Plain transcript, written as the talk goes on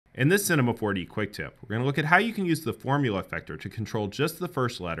In this Cinema 4D quick tip, we're going to look at how you can use the Formula Effector to control just the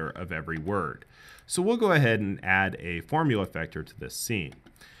first letter of every word. So we'll go ahead and add a Formula Effector to this scene.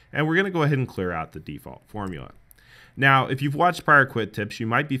 And we're going to go ahead and clear out the default formula. Now, if you've watched prior quick tips, you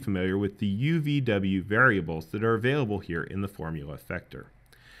might be familiar with the UVW variables that are available here in the Formula Effector.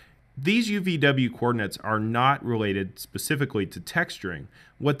 These UVW coordinates are not related specifically to texturing.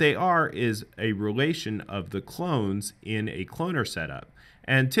 What they are is a relation of the clones in a cloner setup.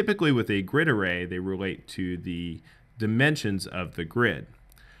 And typically with a grid array, they relate to the dimensions of the grid.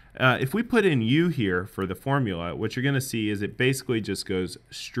 If we put in U here for the formula, what you're going to see is it basically just goes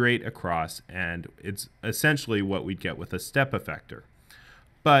straight across, and it's essentially what we'd get with a step effector.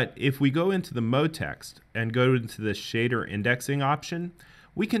 But if we go into the MoText and go into the shader indexing option,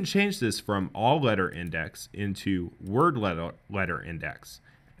 we can change this from all letter index into word letter index.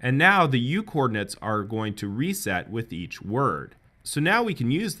 And now the U coordinates are going to reset with each word. So now we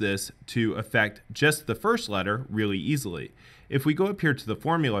can use this to affect just the first letter really easily. If we go up here to the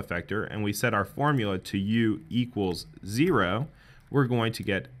Formula Effector and we set our formula to U equals 0, we're going to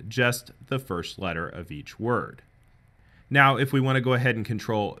get just the first letter of each word. Now, if we want to go ahead and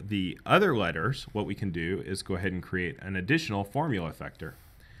control the other letters, what we can do is go ahead and create an additional Formula Effector.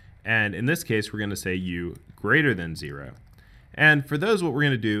 And in this case, we're going to say U greater than 0. And for those, what we're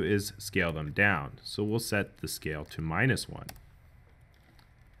going to do is scale them down. So we'll set the scale to -1.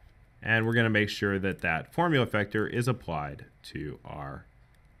 And we're going to make sure that that Formula Effector is applied to our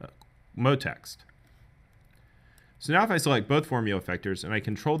MoText. So now if I select both Formula Effectors and I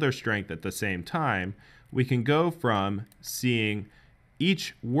control their strength at the same time, we can go from seeing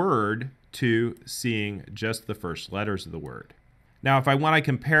each word to seeing just the first letters of the word. Now if I want to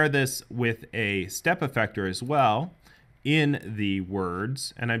compare this with a step effector as well in the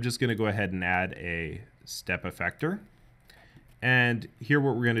words, and I'm just going to go ahead and add a step effector. And here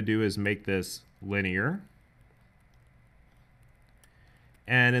what we're going to do is make this linear.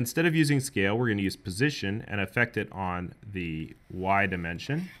 And instead of using scale, we're going to use position and affect it on the Y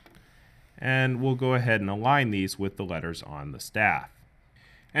dimension. And we'll go ahead and align these with the letters on the staff.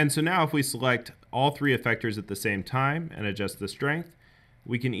 And so now if we select all three effectors at the same time and adjust the strength,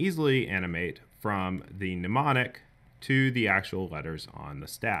 we can easily animate from the mnemonic to the actual letters on the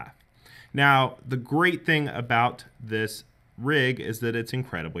staff. Now, the great thing about this rig is that it's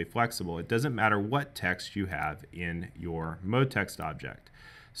incredibly flexible. It doesn't matter what text you have in your MoText object.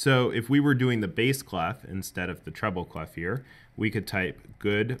 So if we were doing the bass clef instead of the treble clef here, we could type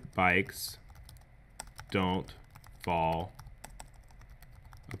 "good bikes don't fall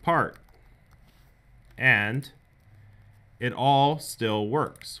apart." And it all still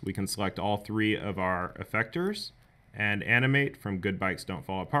works. We can select all three of our effectors and animate from "good bikes don't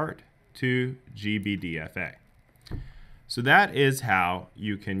fall apart" to GBDFA. So that is how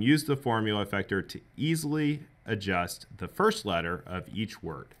you can use the Formula Effector to easily adjust the first letter of each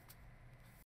word.